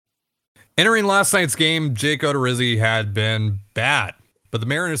Entering last night's game, Jake Odorizzi had been bad, but the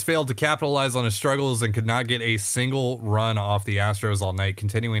Mariners failed to capitalize on his struggles and could not get a single run off the Astros all night,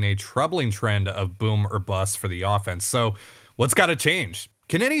 continuing a troubling trend of boom or bust for the offense. So, what's got to change?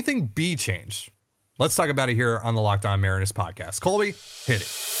 Can anything be changed? Let's talk about it here on the Locked On Mariners podcast. Colby, hit it.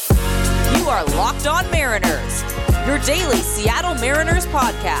 You are Locked On Mariners, your daily Seattle Mariners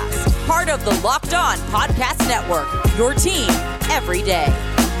podcast, part of the Locked On Podcast Network, your team every day.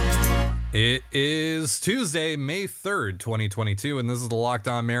 It is Tuesday, May 3rd, 2022, and this is the Locked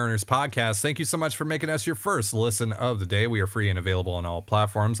On Mariners podcast. Thank you so much for making us your first listen of the day. We are free and available on all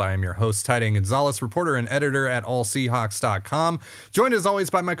platforms. I am your host, Titan Gonzalez, reporter and editor at allseahawks.com. Joined as always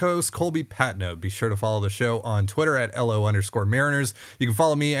by my co-host, Colby Patno. Be sure to follow the show on Twitter at LO_Mariners. You can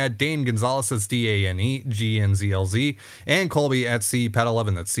follow me at Dane Gonzalez, that's DANEGNZLZ, and Colby at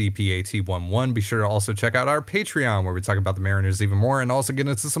CPAT11, that's CPAT11. Be sure to also check out our Patreon, where we talk about the Mariners even more and also get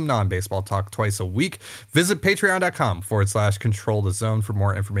into some non-baseball talk twice a week. Visit patreon.com/control the zone for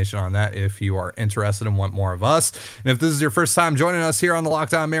more information on that if you are interested and want more of us. And if this is your first time joining us here on the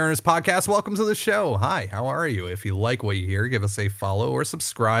Locked On Mariners podcast, welcome to the show. Hi, how are you? If you like what you hear, give us a follow or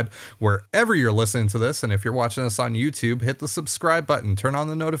subscribe wherever you're listening to this. And if you're watching us on YouTube, hit the subscribe button, turn on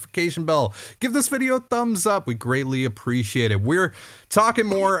the notification bell, give this video a thumbs up. We greatly appreciate it. We're talking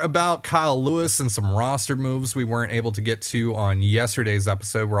more about Kyle Lewis and some roster moves we weren't able to get to on yesterday's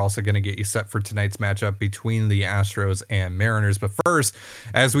episode. We're also going to get you set for tonight's matchup between the Astros and Mariners. But first,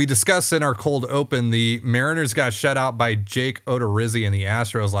 as we discussed in our cold open, the Mariners got shut out by Jake Odorizzi and the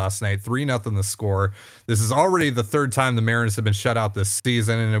Astros last night, 3-0 the score. This is already the third time the Mariners have been shut out this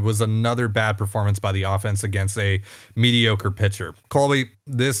season, and it was another bad performance by the offense against a mediocre pitcher. Colby,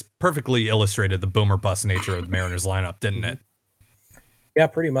 this perfectly illustrated the boomer bust nature of the Mariners lineup, didn't it? Yeah,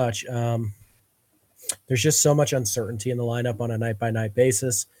 pretty much. There's just so much uncertainty in the lineup on a night-by-night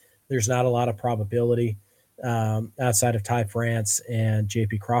basis. There's not a lot of probability outside of Ty France and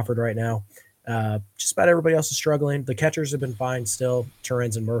J.P. Crawford right now. Just about everybody else is struggling. The catchers have been fine still,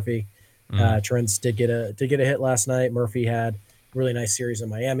 Torrens and Murphy. Torrens did get a hit last night. Murphy had a really nice series in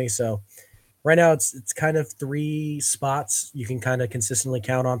Miami. So right now it's kind of three spots you can kind of consistently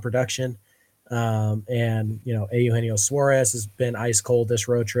count on production. And, Eugenio Suarez has been ice cold this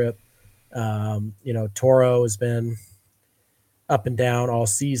road trip. Toro has been up and down all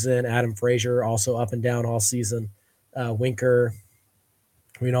season. Adam Frazier also up and down all season. Winker,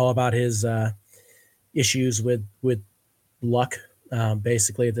 we know about his issues with luck,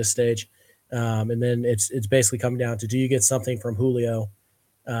 basically at this stage. And then it's basically coming down to, do you get something from Julio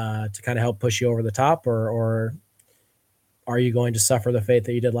to kind of help push you over the top, or are you going to suffer the fate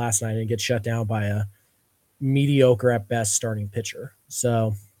that you did last night and get shut down by a mediocre at best starting pitcher?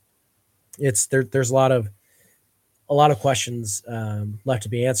 So there's a lot of questions left to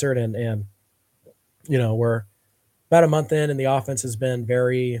be answered, and we're about a month in, and the offense has been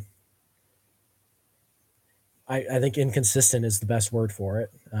very, I think inconsistent is the best word for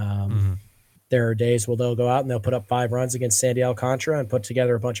it. There are days where they'll go out and they'll put up 5 runs against Sandy Alcantara and put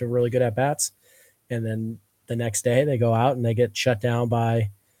together a bunch of really good at bats, and then the next day they go out and they get shut down by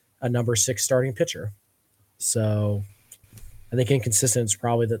a number 6 starting pitcher. So I think inconsistent is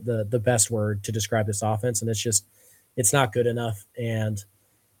probably the best word to describe this offense. And it's not good enough. And,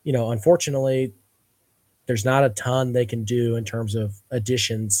 unfortunately, there's not a ton they can do in terms of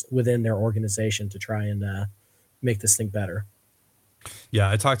additions within their organization to try and make this thing better. Yeah,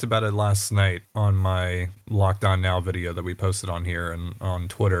 I talked about it last night on my Locked On Now video that we posted on here and on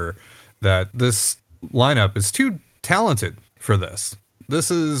Twitter, that this lineup is too talented for this.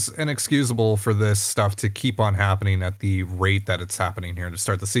 This is inexcusable for this stuff to keep on happening at the rate that it's happening here to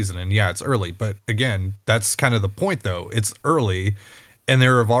start the season. And yeah, it's early, but again, that's kind of the point though. It's early, and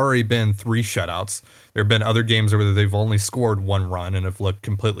there have already been 3 shutouts. There have been other games where they've only scored 1 run and have looked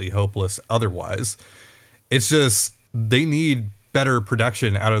completely hopeless otherwise. It's just, they need better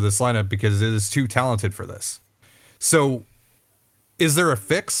production out of this lineup because it is too talented for this. So is there a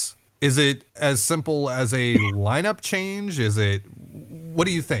fix? Is it as simple as a lineup change? What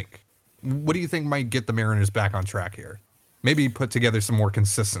do you think? What do you think might get the Mariners back on track here? Maybe put together some more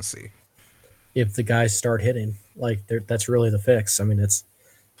consistency. If the guys start hitting, that's really the fix. I mean, it's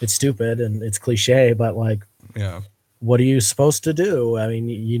stupid and it's cliche, but yeah, what are you supposed to do? I mean,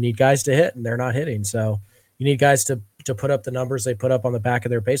 you need guys to hit and they're not hitting. So you need guys to put up the numbers they put up on the back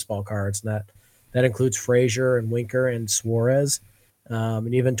of their baseball cards. And that includes Frazier and Winker and Suarez.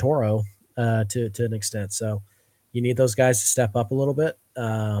 And even Toro to an extent. So you need those guys to step up a little bit.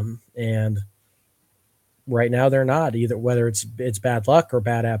 And right now they're not, either, whether it's bad luck or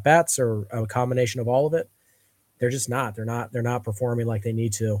bad at bats or a combination of all of it. They're just not. They're not performing like they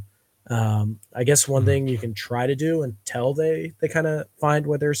need to. I guess one thing you can try to do until they kind of find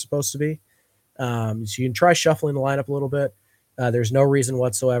where they're supposed to be. So you can try shuffling the lineup a little bit. There's no reason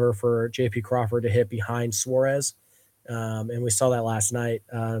whatsoever for JP Crawford to hit behind Suarez. And we saw that last night,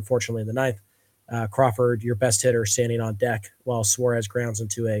 unfortunately, in the ninth. Crawford, your best hitter, standing on deck while Suarez grounds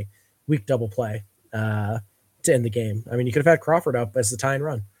into a weak double play to end the game. I mean, you could have had Crawford up as the tying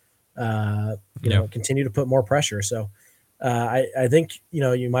run. Continue to put more pressure. So I think,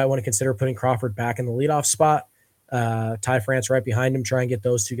 you might want to consider putting Crawford back in the leadoff spot. Ty France right behind him, try and get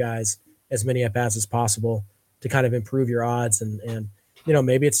those two guys as many at-bats as possible to kind of improve your odds. And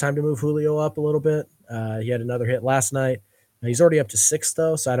maybe it's time to move Julio up a little bit. He had another hit last night. He's already up to 6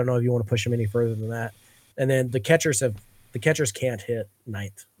 though, so I don't know if you want to push him any further than that. And then the catchers can't hit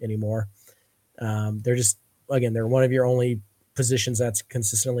 9th anymore. They're just, again, they're one of your only positions that's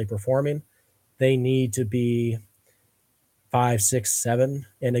consistently performing. They need to be 5, 6, 7,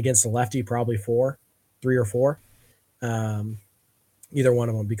 and against the lefty, probably 3 or 4. Either one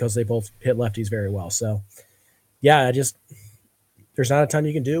of them, because they both hit lefties very well. So, yeah, there's not a ton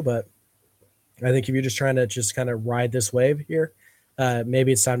you can do, but I think if you're just trying to just kind of ride this wave here,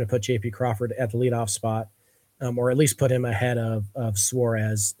 maybe it's time to put JP Crawford at the leadoff spot, or at least put him ahead of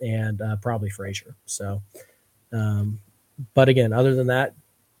Suarez and probably Frazier. So, but again, other than that,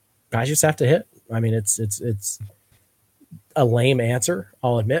 guys just have to hit. I mean, it's a lame answer,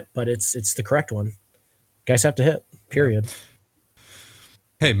 I'll admit, but it's the correct one. Guys have to hit, period.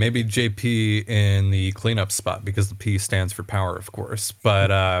 Hey, maybe JP in the cleanup spot because the P stands for power, of course. But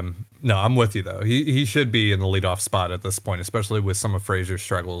no, I'm with you, though. He should be in the leadoff spot at this point, especially with some of Frazier's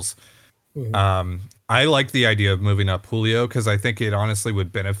struggles. Mm-hmm. I like the idea of moving up Julio because I think it honestly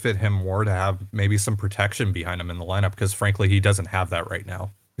would benefit him more to have maybe some protection behind him in the lineup because, frankly, he doesn't have that right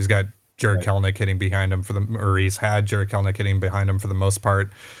now. He's got Jared Kelenic hitting behind him he's had Jared Kelenic hitting behind him for the most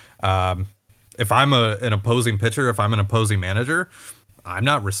part. If I'm an opposing pitcher, if I'm an opposing manager, I'm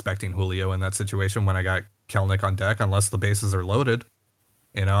not respecting Julio in that situation when I got Kelenic on deck unless the bases are loaded.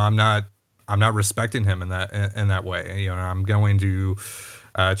 I'm not respecting him in that way. I'm going to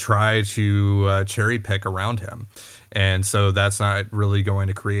try to cherry pick around him. And so that's not really going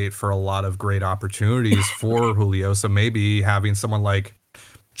to create for a lot of great opportunities for Julio. So maybe having someone like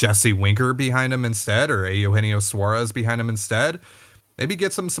Jesse Winker behind him instead, or Eugenio Suarez behind him instead, maybe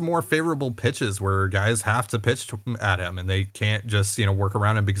get some more favorable pitches where guys have to pitch at him and they can't just, work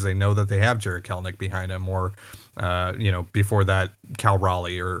around him because they know that they have Jared Kelenic behind him or, before that Cal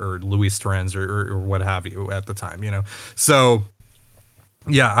Raleigh or Luis Torrens or what have you at the time, So,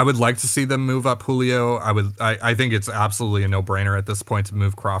 yeah, I would like to see them move up Julio. I think it's absolutely a no-brainer at this point to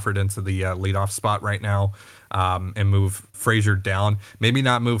move Crawford into the leadoff spot right now. And move Frazier down. Maybe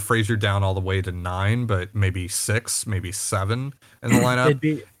not move Frazier down all the way to 9, but maybe 6, maybe 7 in the lineup.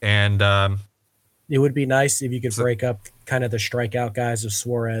 It would be nice if you could break up kind of the strikeout guys of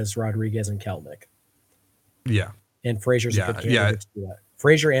Suarez, Rodriguez, and Kelenic. Yeah. And Frazier's a good candidate to do that.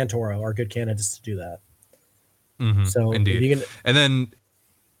 Frazier and Toro are good candidates to do that. Mm-hmm, so indeed. And then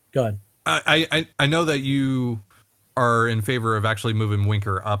go ahead. I know that you are in favor of actually moving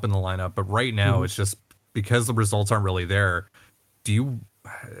Winker up in the lineup, but right now it's just because the results aren't really there. To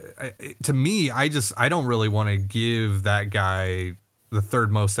me, I don't really want to give that guy the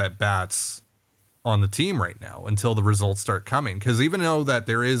third most at bats on the team right now until the results start coming. Because even though that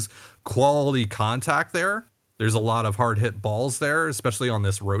there is quality contact there's a lot of hard hit balls there, especially on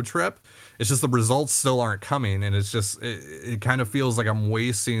this road trip. It's just the results still aren't coming. And it's just, it kind of feels like I'm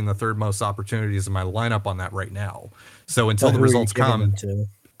wasting the third most opportunities in my lineup on that right now. So until the results come,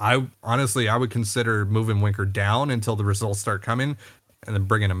 I would consider moving Winker down until the results start coming and then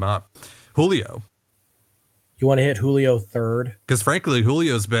bringing him up. Julio. You want to hit Julio third? Because frankly,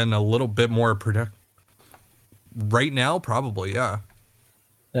 Julio's been a little bit more productive. Right now, probably, yeah.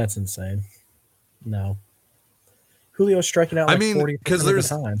 That's insane. No. Julio's striking out 40% of the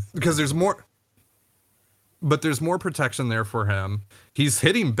time. Because there's more. But there's more protection there for him. He's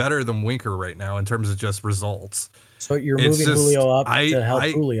hitting better than Winker right now in terms of just results. So you're moving Julio up to help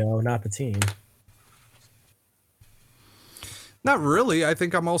Julio, not the team. Not really. I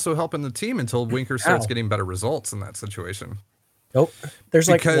think I'm also helping the team until Winker starts getting better results in that situation. Nope. There's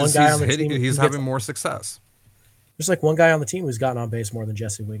one guy on the team. He's having more success. There's one guy on the team who's gotten on base more than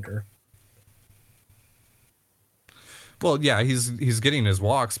Jesse Winker. Well, yeah, he's getting his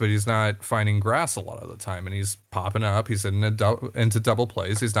walks, but he's not finding grass a lot of the time, and he's popping up. He's into double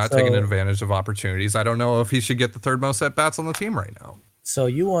plays. He's not taking advantage of opportunities. I don't know if he should get the third most at bats on the team right now. So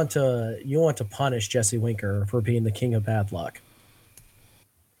you want to punish Jesse Winker for being the king of bad luck?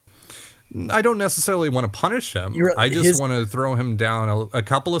 I don't necessarily want to punish him. I just want to throw him down a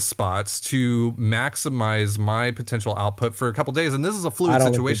couple of spots to maximize my potential output for a couple of days. And this is a fluid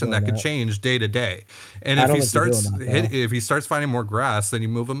situation that could change day to day. And if he starts finding more grass, then you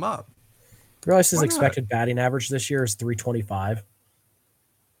move him up. You realize his expected batting average this year is 325.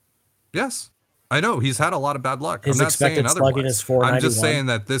 Yes, I know he's had a lot of bad luck. His expected slugging is 491.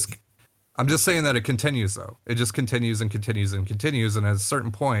 I'm just saying that it continues, though. It just continues and continues and continues. And at a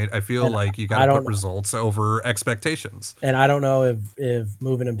certain point, I feel like you got to put results over expectations. And I don't know if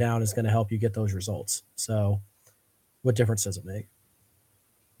moving him down is going to help you get those results. So what difference does it make?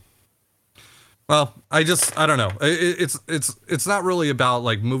 Well, I don't know. It's not really about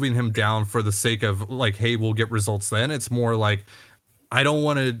like moving him down for the sake of like, hey, we'll get results then. It's more like, I don't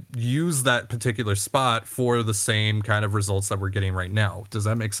want to use that particular spot for the same kind of results that we're getting right now. Does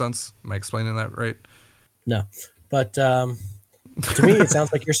that make sense? Am I explaining that right? No, but to me, it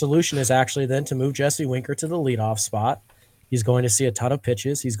sounds like your solution is actually then to move Jesse Winker to the leadoff spot. He's going to see a ton of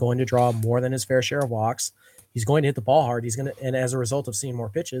pitches. He's going to draw more than his fair share of walks. He's going to hit the ball hard. And as a result of seeing more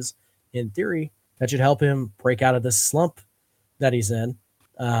pitches, in theory, that should help him break out of this slump that he's in.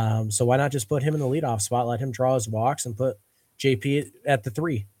 So why not just put him in the leadoff spot, let him draw his walks, and put JP at the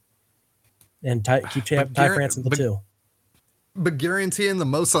 3 and keep Ty France at the 2. But guaranteeing the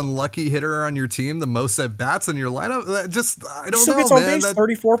most unlucky hitter on your team, the most at bats in your lineup, I don't know. He still gets on base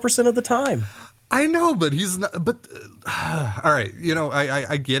 34% of the time. I know, but he's not. But all right,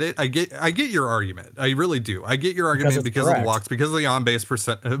 I get it. I get your argument. I really do. I get your argument because of the walks, because of the on base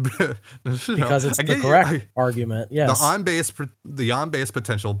percent. Because it's the correct argument. Yes, the on base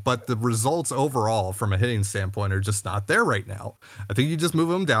potential, but the results overall from a hitting standpoint are just not there right now. I think you just move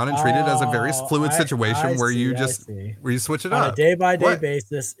them down and treat it as a very fluid situation where you switch it up on a day by day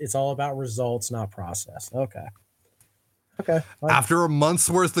basis. It's all about results, not process. Okay. Okay. Fine. After a month's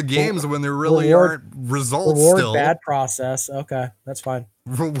worth of games when there really aren't results still. Bad process. Okay. That's fine.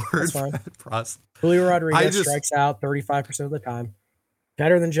 That's fine. Bad process. Julio Rodriguez strikes out 35% of the time.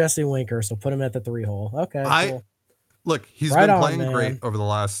 Better than Jesse Winker, so put him at the 3-hole. Okay. Cool. Look, he's been playing great over the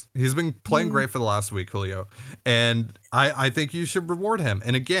last he's been playing great for the last week, Julio. And I think you should reward him.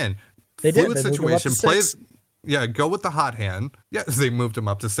 And again, fluid situation plays. Yeah, go with the hot hand. Yeah, they moved him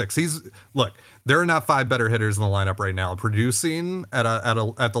up to 6. There are not 5 better hitters in the lineup right now producing at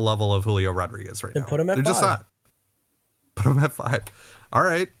the level of Julio Rodriguez right now. Put him at 5. Just not. Put him at 5. All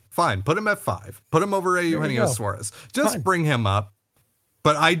right, fine. Put him at 5. Put him over Eugenio Suarez. Just bring him up.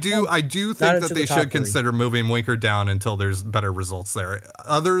 But I do think that they should consider moving Winker down until there's better results there,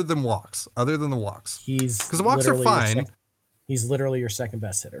 other than the walks. Because the walks are fine. He's literally your second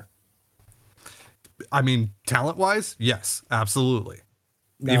best hitter. I mean, talent-wise, yes, absolutely.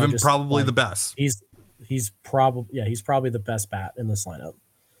 Even probably the best. He's probably the best bat in this lineup.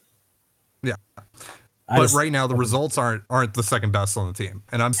 Yeah, but right now the results aren't the second best on the team.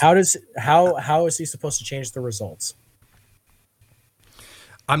 And how is he supposed to change the results?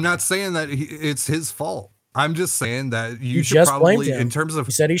 I'm not saying that it's his fault. I'm just saying that you should probably, in terms of,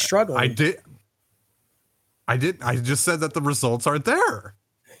 you said he's struggling. I just said that the results aren't there.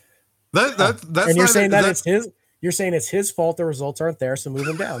 That's and you're saying that it's his. You're saying it's his fault the results aren't there, so move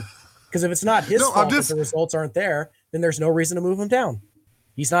him down. Because if it's not his fault that the results aren't there, then there's no reason to move him down.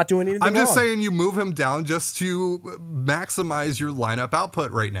 He's not doing anything. I'm just saying you move him down just to maximize your lineup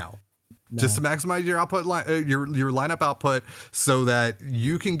output right now. No. Just to maximize your output, your lineup output, so that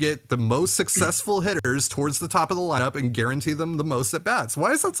you can get the most successful hitters towards the top of the lineup and guarantee them the most at bats.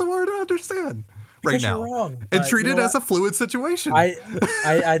 Why is that so hard to understand? Because right now, you're wrong, and treat it as a fluid situation.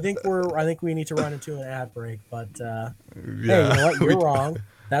 I think we need to run into an ad break, but hey, you know what? You're wrong.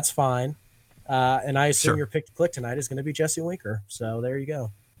 That's fine. And I assume your pick to click tonight is going to be Jesse Winker. So there you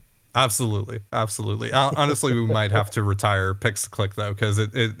go. Absolutely. Honestly, we might have to retire picks to click though, because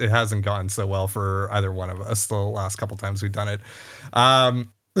it hasn't gone so well for either one of us the last couple times we've done it.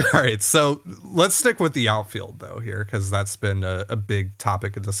 All right, so let's stick with the outfield, though, here, because that's been a big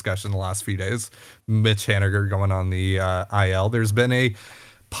topic of discussion the last few days. Mitch Haniger going on the IL. There's been a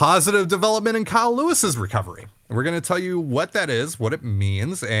positive development in Kyle Lewis's recovery. We're going to tell you what that is, what it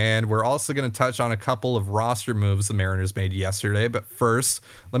means, and we're also going to touch on a couple of roster moves the Mariners made yesterday. But first,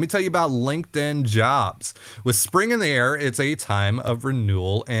 let me tell you about LinkedIn Jobs. With spring in the air, it's a time of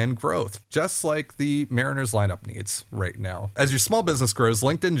renewal and growth, just like the Mariners lineup needs right now. As your small business grows,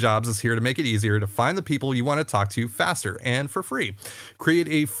 LinkedIn Jobs is here to make it easier to find the people you want to talk to faster and for free. Create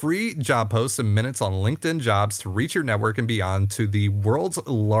a free job post in minutes on LinkedIn Jobs to reach your network and beyond to the world's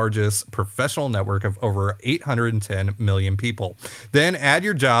largest professional network of over 800 210 million people. Then add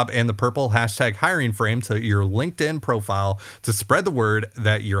your job and the purple hashtag hiring frame to your LinkedIn profile to spread the word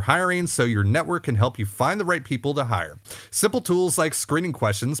that you're hiring so your network can help you find the right people to hire. Simple tools like screening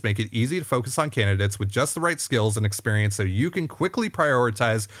questions make it easy to focus on candidates with just the right skills and experience so you can quickly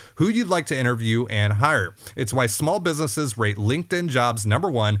prioritize who you'd like to interview and hire. It's why small businesses rate LinkedIn Jobs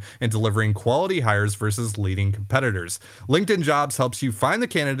 #1 in delivering quality hires versus leading competitors. LinkedIn Jobs helps you find the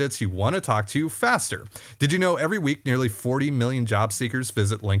candidates you want to talk to faster. Did you know every week nearly 40 million job seekers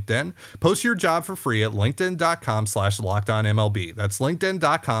visit LinkedIn? Post your job for free at linkedin.com/lockedonmlb. That's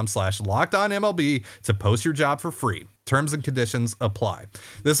linkedin.com/lockedonmlb to post your job for free. Terms and conditions apply.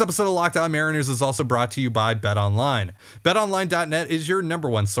 This episode of Locked On Mariners is also brought to you by BetOnline. BetOnline.net is your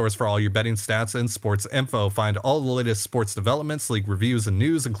 #1 source for all your betting stats and sports info. Find all the latest sports developments, league reviews, and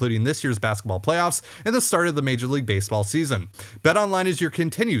news, including this year's basketball playoffs and the start of the Major League Baseball season. BetOnline is your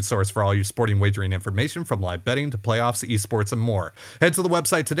continued source for all your sporting wagering information, from live betting to playoffs, esports, and more. Head to the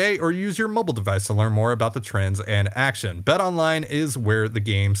website today or use your mobile device to learn more about the trends and action. BetOnline is where the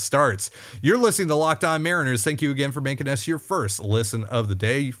game starts. You're listening to Locked On Mariners. Thank you again for making us your first listen of the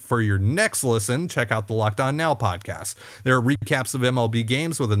day. For your next listen, check out the Locked On Now podcast. There are recaps of MLB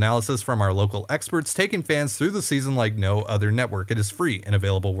games with analysis from our local experts, taking fans through the season like no other network. It is free and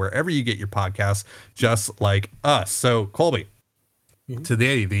available wherever you get your podcasts, just like us. So, Colby,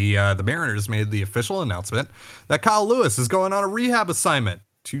 today the Mariners made the official announcement that Kyle Lewis is going on a rehab assignment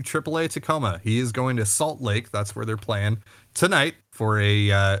to AAA Tacoma. He is going to Salt Lake. That's where they're playing tonight for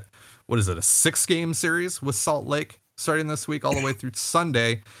a a 6-game series with Salt Lake, starting this week all the way through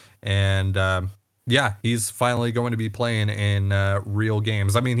Sunday. And he's finally going to be playing in real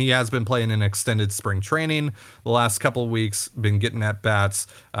games. I mean, he has been playing in extended spring training the last couple of weeks, been getting at bats,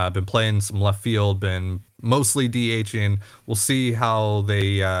 been playing some left field, been mostly DHing. We'll see how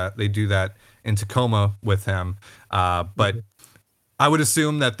they do that in Tacoma with him. But I would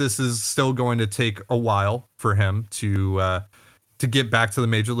assume that this is still going to take a while for him to get back to the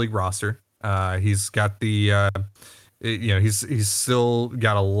major league roster. He's got the he's still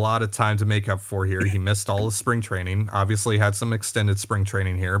got a lot of time to make up for here. He missed all the spring training, obviously had some extended spring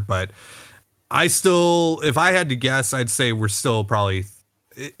training here, but if I had to guess, I'd say we're still probably,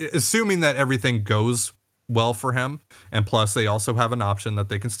 assuming that everything goes well for him, and plus they also have an option that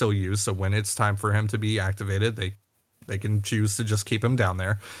they can still use, so when it's time for him to be activated, they can choose to just keep him down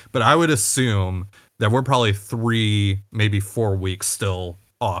there. But I would assume that we're probably 3, maybe 4 weeks still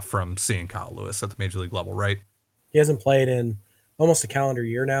off from seeing Kyle Lewis at the major league level, right? He hasn't played in almost a calendar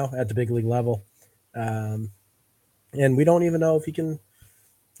year now at the big league level. And we don't even know if he can,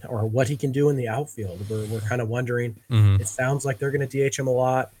 or what he can do in the outfield. We're kind of wondering. It sounds like they're going to DH him a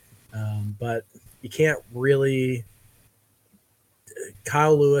lot, but you can't really.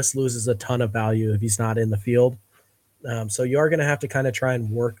 Kyle Lewis loses a ton of value if he's not in the field. So you are going to have to kind of try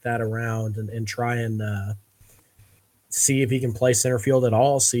and work that around and try and see if he can play center field at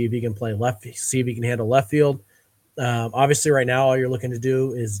all, see if he can play left, see if he can handle left field. Obviously right now, all you're looking to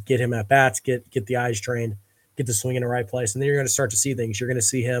do is get him at bats, get the eyes trained, get the swing in the right place. And then you're going to start to see things. You're going to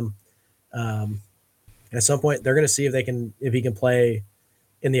see him at some point. They're going to see if he can play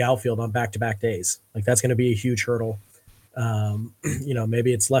in the outfield on back-to-back days. Like, that's going to be a huge hurdle.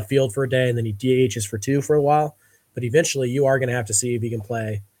 Maybe it's left field for a day and then he DHs for 2 for a while, but eventually you are going to have to see if he can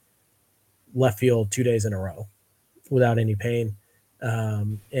play left field 2 days in a row without any pain.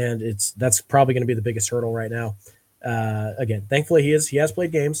 And that's probably going to be the biggest hurdle right now. Again, thankfully he has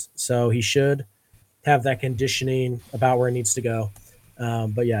played games, so he should have that conditioning about where it needs to go.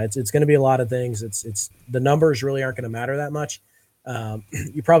 But yeah, it's going to be a lot of things. It's the numbers really aren't going to matter that much.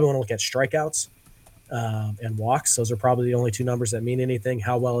 You probably want to look at strikeouts and walks. Those are probably the only 2 numbers that mean anything.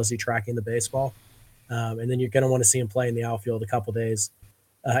 How well is he tracking the baseball? And then you're going to want to see him play in the outfield a couple days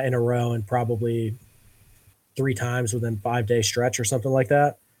in a row, and probably 3 times within 5-day stretch or something like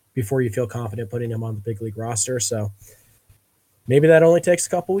that before you feel confident putting him on the big league roster. So maybe that only takes a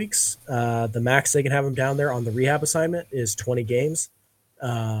couple weeks. The max they can have him down there on the rehab assignment is 20 games.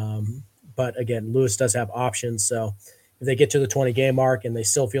 But again, Lewis does have options. So if they get to the 20-game mark and they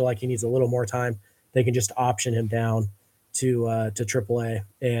still feel like he needs a little more time, they can just option him down to AAA,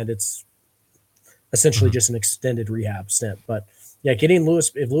 and it's essentially just an extended rehab stint. But yeah, getting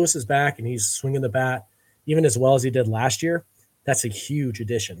Lewis, if Lewis is back and he's swinging the bat even as well as he did last year, that's a huge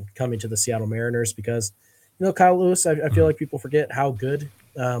addition coming to the Seattle Mariners, because, Kyle Lewis, I feel like people forget how good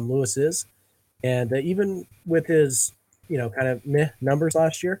Lewis is. And even with his, kind of meh numbers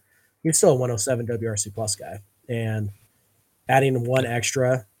last year, he's still a 107 WRC plus guy. And adding 1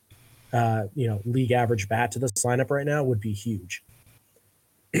 extra, league average bat to this lineup right now would be huge.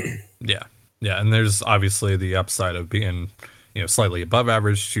 Yeah. Yeah, and there's obviously the upside of being, slightly above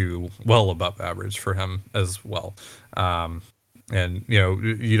average to well above average for him as well. Um, and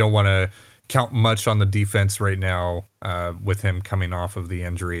you don't want to count much on the defense right now with him coming off of the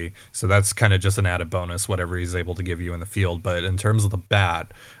injury. So that's kind of just an added bonus, whatever he's able to give you in the field. But in terms of the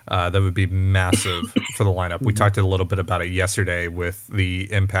bat, that would be massive for the lineup. We talked a little bit about it yesterday with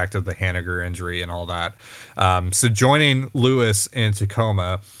the impact of the Haniger injury and all that. So joining Lewis in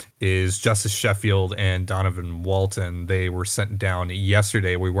Tacoma is Justice Sheffield and Donovan Walton. They were sent down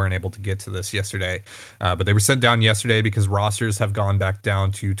yesterday. We weren't able to get to this yesterday, but they were sent down yesterday because rosters have gone back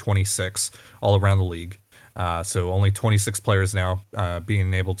down to 26 all around the league. So only 26 players now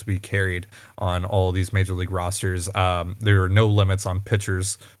being able to be carried on all of these major league rosters. There are no limits on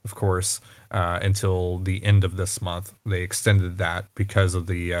pitchers, of course, until the end of this month. They extended that because of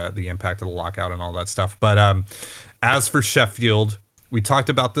the impact of the lockout and all that stuff. But as for Sheffield, we talked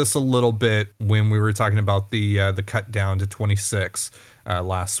about this a little bit when we were talking about the cut down to 26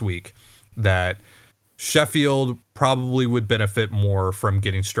 last week, that Sheffield probably would benefit more from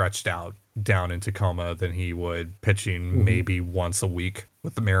getting stretched out down in Tacoma than he would pitching maybe once a week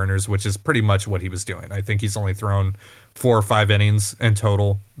with the Mariners, which is pretty much what he was doing. I think he's only thrown 4 or 5 innings in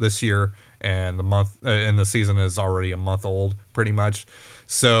total this year, and the season is already a month old pretty much.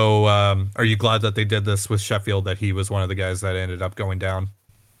 So are you glad that they did this with Sheffield, that he was one of the guys that ended up going down?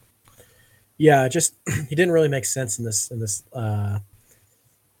 Yeah, just he didn't really make sense in this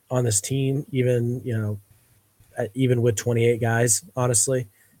on this team, even with 28 guys, honestly.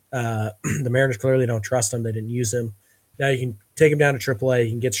 The Mariners clearly don't trust him. They didn't use him. Now you can take him down to AAA. He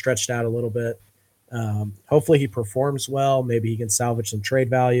can get stretched out a little bit. Hopefully he performs well. Maybe he can salvage some trade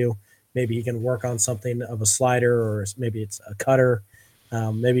value. Maybe he can work on something of a slider, or maybe it's a cutter.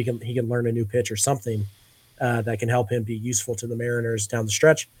 Maybe he can learn a new pitch or something that can help him be useful to the Mariners down the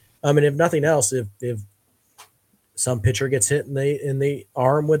stretch. And if nothing else, if some pitcher gets hit in the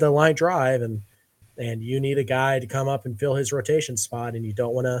arm with a line drive, and you need a guy to come up and fill his rotation spot, and you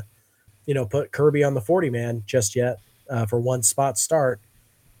don't want to, put Kirby on the 40-man just yet for one spot start,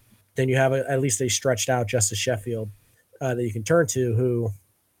 then you have at least a stretched out Justice Sheffield that you can turn to, who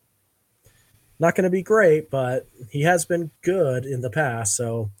not going to be great, but he has been good in the past.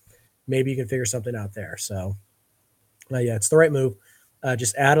 So maybe you can figure something out there. So yeah, it's the right move.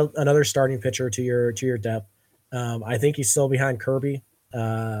 Just add another starting pitcher to your depth. I think he's still behind Kirby,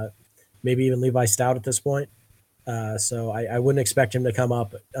 maybe even Levi Stout at this point. So I wouldn't expect him to come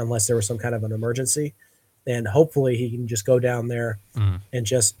up unless there was some kind of an emergency. And hopefully he can just go down there and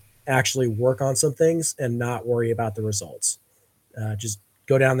just actually work on some things and not worry about the results. Just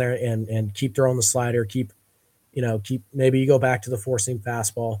go down there and keep throwing the slider, keep maybe you go back to the 4-seam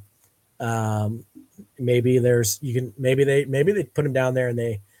fastball. Maybe they put him down there and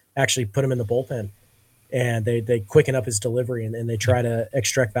they actually put him in the bullpen, and they quicken up his delivery and they try to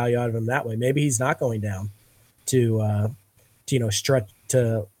extract value out of him that way. Maybe he's not going down to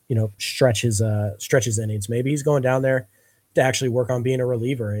stretch his innings. Maybe he's going down there to actually work on being a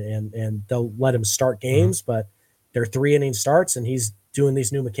reliever, and they'll let him start games, but they're 3-inning starts, and he's doing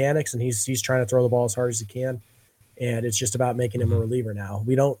these new mechanics, and he's trying to throw the ball as hard as he can. And it's just about making him a reliever now.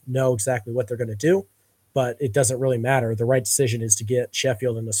 We don't know exactly what they're going to do, but it doesn't really matter. The right decision is to get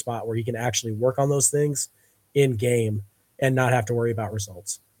Sheffield in the spot where he can actually work on those things in game and not have to worry about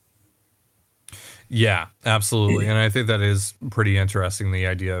results. Yeah, absolutely. And I think that is pretty interesting, the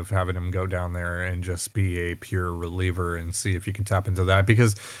idea of having him go down there and just be a pure reliever and see if you can tap into that.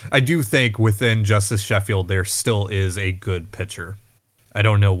 Because I do think within Justice Sheffield, there still is a good pitcher. I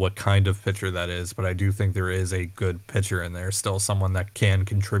don't know what kind of pitcher that is, but I do think there is a good pitcher in there, still someone that can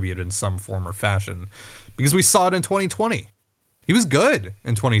contribute in some form or fashion, because we saw it in 2020. He was good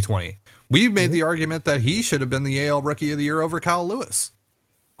in 2020. We made the argument that he should have been the AL Rookie of the Year over Kyle Lewis,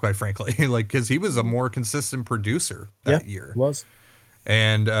 quite frankly, because he was a more consistent producer that year. Was.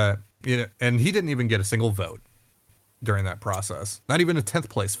 And, and he didn't even get a single vote during that process. Not even a 10th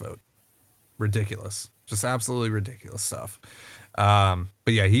place vote. Ridiculous. Just absolutely ridiculous stuff.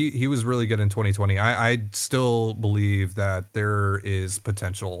 But yeah, he was really good in 2020. I still believe that there is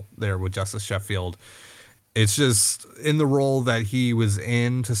potential there with Justice Sheffield. It's just in the role that he was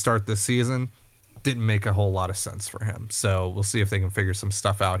in to start this season, didn't make a whole lot of sense for him. So we'll see if they can figure some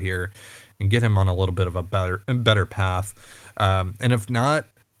stuff out here and get him on a little bit of a better path. And if not,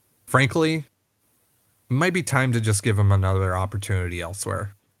 frankly, it might be time to just give him another opportunity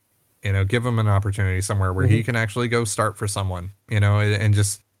elsewhere. Give him an opportunity somewhere where he can actually go start for someone, and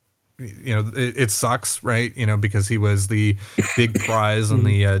just, it sucks, right? Because he was the big prize on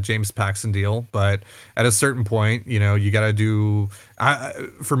the James Paxton deal. But at a certain point, you got to do,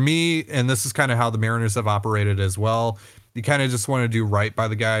 for me, and this is kind of how the Mariners have operated as well. You kind of just want to do right by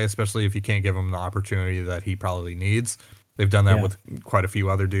the guy, especially if you can't give him the opportunity that he probably needs. They've done that with quite a few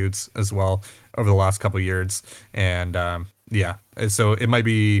other dudes as well over the last couple of years. And so we might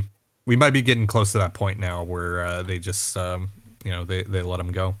be getting close to that point now where they just, they let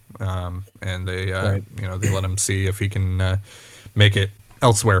him go, and they let him see if he can make it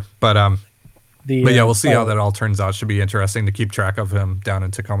elsewhere. But we'll see how that all turns out. Should be interesting to keep track of him down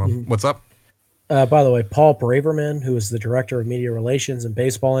in Tacoma. What's up? By the way, Paul Braverman, who is the director of media relations and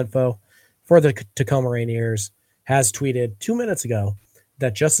baseball info for the Tacoma Rainiers, has tweeted 2 minutes ago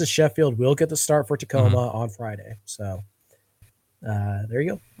that Justice Sheffield will get the start for Tacoma on Friday. So there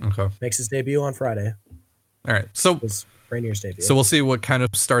you go. Okay. Makes his debut on Friday. All right. So Rainiers debut. So we'll see what kind of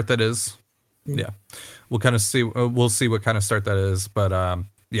start that is. Yeah. We'll kind of see. We'll see what kind of start that is. But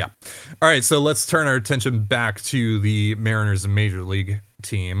yeah. All right. So let's turn our attention back to the Mariners Major League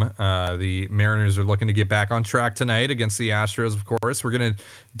team. The Mariners are looking to get back on track tonight against the Astros, of course. We're going to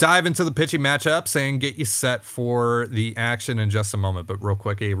dive into the pitching matchups and get you set for the action in just a moment. But real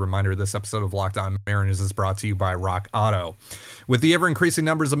quick, a reminder, this episode of Locked On Mariners is brought to you by Rock Auto. With the ever-increasing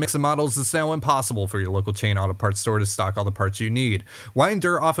numbers of mix and models, it's now impossible for your local chain auto parts store to stock all the parts you need. Why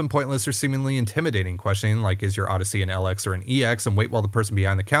endure often pointless or seemingly intimidating questioning like, is your Odyssey an LX or an EX, and wait while the person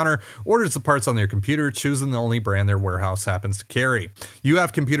behind the counter orders the parts on their computer, choosing the only brand their warehouse happens to carry. You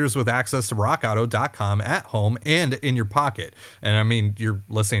have computers with access to rockauto.com at home and in your pocket. And I mean, you're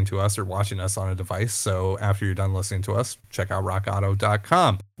listening to us or watching us on a device, so after you're done listening to us, check out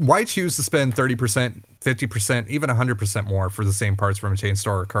rockauto.com. Why choose to spend 30%, 50%, even 100% more for the same parts from a chain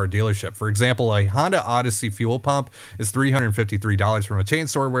store or car dealership? For example, a Honda Odyssey fuel pump is $353 from a chain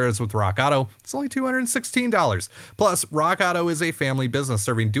store, whereas with Rock Auto, it's only $216. Plus, Rock Auto is a family business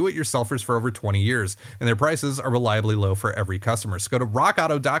serving do-it-yourselfers for over 20 years, and their prices are reliably low for every customer. So go to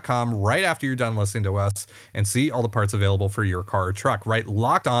rockauto.com right after you're done listening to us and see all the parts available for your car or truck. Right,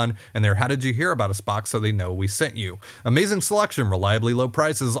 Locked On, and their How Did You Hear About Us box so they know we sent you. Amazing selection, reliably low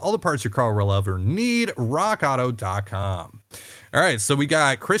prices, all the parts your car will ever need. rockauto.com. All right, so we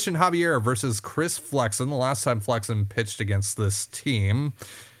got Christian Javier versus Chris Flexen. The last time Flexen pitched against this team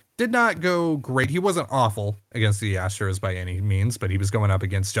did not go great. He wasn't awful against the Astros by any means, but he was going up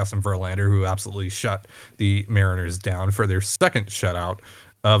against Justin Verlander, who absolutely shut the Mariners down for their second shutout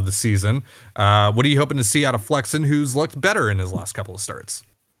of the season. What are you hoping to see out of Flexen, who's looked better in his last couple of starts?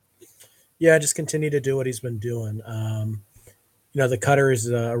 Yeah, just continue to do what he's been doing. The cutter is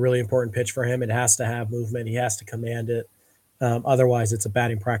a really important pitch for him. It has to have movement. He has to command it. Otherwise, it's a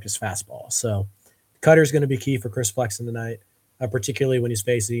batting practice fastball. So cutter is going to be key for Chris Flexen tonight, particularly when he's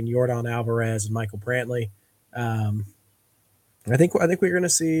facing Yordan Alvarez and Michael Brantley. I think we're going to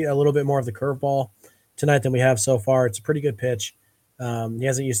see a little bit more of the curveball tonight than we have so far. It's a pretty good pitch. He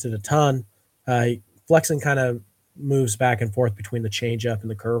hasn't used it a ton. Flexen kind of moves back and forth between the changeup and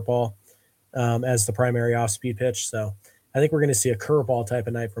the curveball as the primary off-speed pitch. So I think we're going to see a curveball type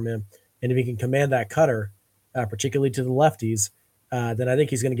of night from him. And if he can command that cutter, particularly to the lefties, then I think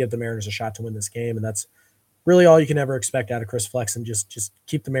he's going to give the Mariners a shot to win this game. And that's really all you can ever expect out of Chris Flexen. Just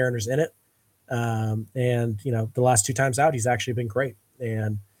keep the Mariners in it. The last two times out, he's actually been great.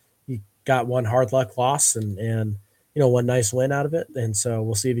 And he got one hard luck loss and one nice win out of it. And so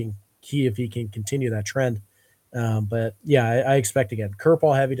we'll see if he can continue that trend. But yeah, I expect, again,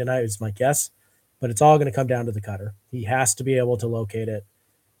 curveball heavy tonight is my guess. But it's all going to come down to the cutter. He has to be able to locate it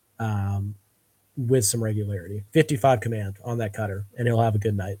with some regularity. 55 command on that cutter, and he'll have a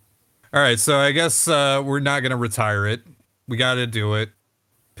good night. All right, so I guess we're not going to retire it. We got to do it.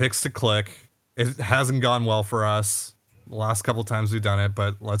 Picks to click. It hasn't gone well for us the last couple times we've done it,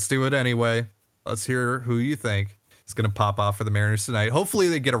 but let's do it anyway. Let's hear who you think is going to pop off for the Mariners tonight. Hopefully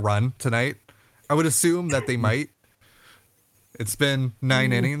they get a run tonight. I would assume that they might. It's been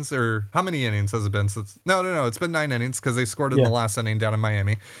 9 innings, or how many innings has it been since? No. It's been 9 innings because they scored in the last inning down in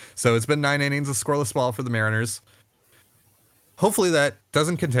Miami. So it's been 9 innings of scoreless ball for the Mariners. Hopefully that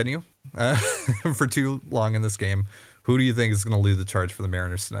doesn't continue for too long in this game. Who do you think is going to lead the charge for the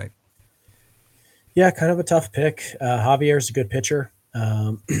Mariners tonight? Yeah, kind of a tough pick. Javier's a good pitcher.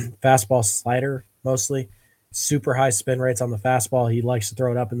 Fastball, slider mostly. Super high spin rates on the fastball. He likes to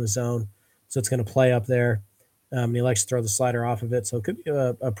throw it up in the zone, so it's going to play up there. He likes to throw the slider off of it, so it could be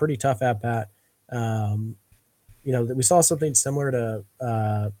a pretty tough at bat. We saw something similar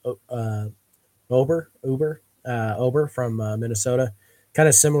to Ober from Minnesota. Kind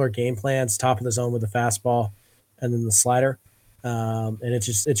of similar game plans, top of the zone with the fastball, and then the slider. And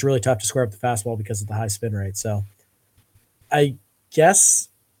it's really tough to square up the fastball because of the high spin rate. So I guess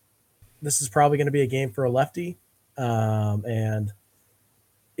this is probably going to be a game for a lefty. And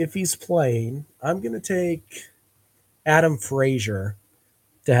if he's playing, I'm going to take Adam Frazier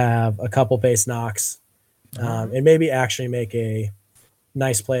to have a couple base knocks, and maybe actually make a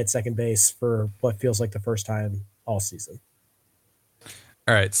nice play at second base for what feels like the first time all season.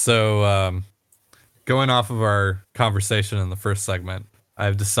 All right. So going off of our conversation in the first segment,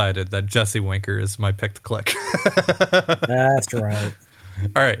 I've decided that Jesse Winker is my pick to click. That's right.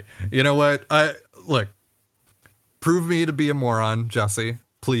 All right. You know what? Look, prove me to be a moron, Jesse.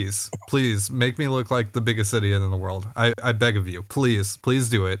 Please make me look like the biggest idiot in the world. I beg of you. Please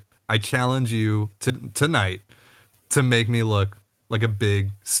do it. I challenge you tonight to make me look like a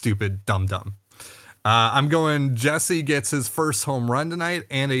big, stupid dum-dum. I'm going Jesse gets his first home run tonight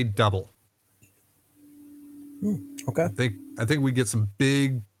and a double. Okay. I think we get some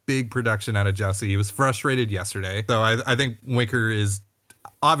big production out of Jesse. He was frustrated yesterday. So I think Winker is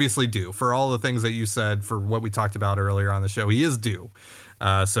obviously due for all the things that you said, for what we talked about earlier on the show. He is due.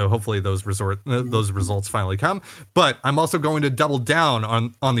 So hopefully those results finally come. But I'm also going to double down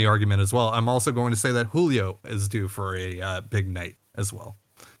on the argument as well. I'm also going to say that Julio is due for a big night as well.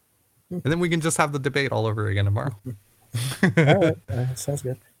 And then we can just have the debate all over again tomorrow. All right. Sounds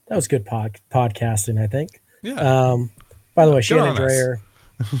good. That was good podcasting, I think. Yeah. By the way, Shannon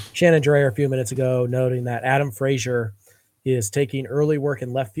Dreyer a few minutes ago noting that Adam Frazier is taking early work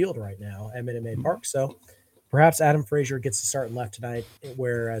in left field right now at Minute Maid Park. So perhaps Adam Frazier gets to start in left tonight,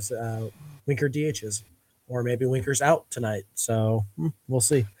 whereas Winker DHs, or maybe Winker's out tonight. So we'll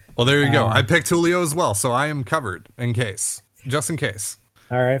see. Well, there you go. I picked Julio as well, so I am covered just in case.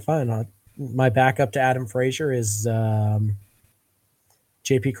 All right, fine. My backup to Adam Frazier is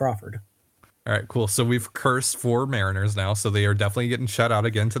J.P. Crawford. All right, cool. So we've cursed 4 Mariners now, so they are definitely getting shut out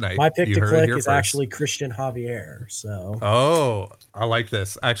again tonight. My pick to click is actually Christian Javier. So. Oh, I like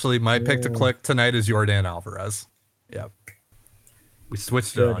this. Actually, my pick to click tonight is Yordan Alvarez. Yep. We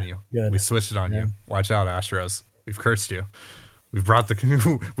switched it on you. Good. We switched it on you. Watch out, Astros. We've cursed you. We've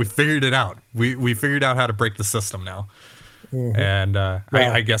we figured it out. We figured out how to break the system now. Mm-hmm. And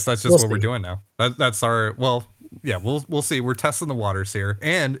I guess that's just what we're doing now. That's our, well, yeah, we'll see. We're testing the waters here.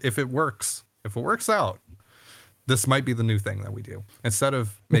 And if it works out, this might be the new thing that we do. Instead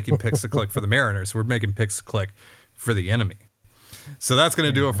of making picks to click for the Mariners, we're making picks to click for the enemy. So that's going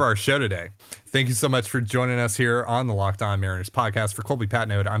to do it for our show today. Thank you so much for joining us here on the Locked On Mariners podcast. For Colby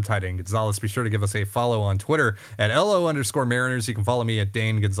Patnode, I'm Ty Dane Gonzalez. Be sure to give us a follow on Twitter at LO_Mariners. You can follow me at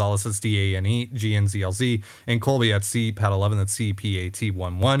Dane Gonzalez, that's DANEGNZLZ, and Colby at CPAT11, that's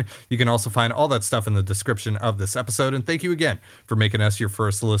CPAT11. You can also find all that stuff in the description of this episode. And thank you again for making us your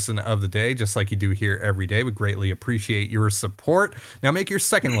first listen of the day, just like you do here every day. We greatly appreciate your support. Now make your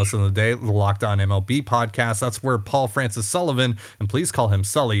second listen of the day, the Locked On MLB podcast. That's where Paul Francis Sullivan, and please call him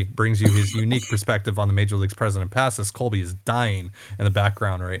Sully, brings you his unique perspective on the Major League's present and past, as Colby is dying in the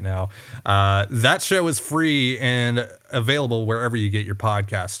background right now. That show is free and available wherever you get your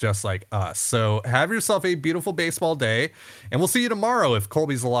podcasts, just like us. So have yourself a beautiful baseball day, and we'll see you tomorrow if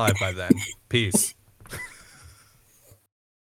Colby's alive by then. Peace.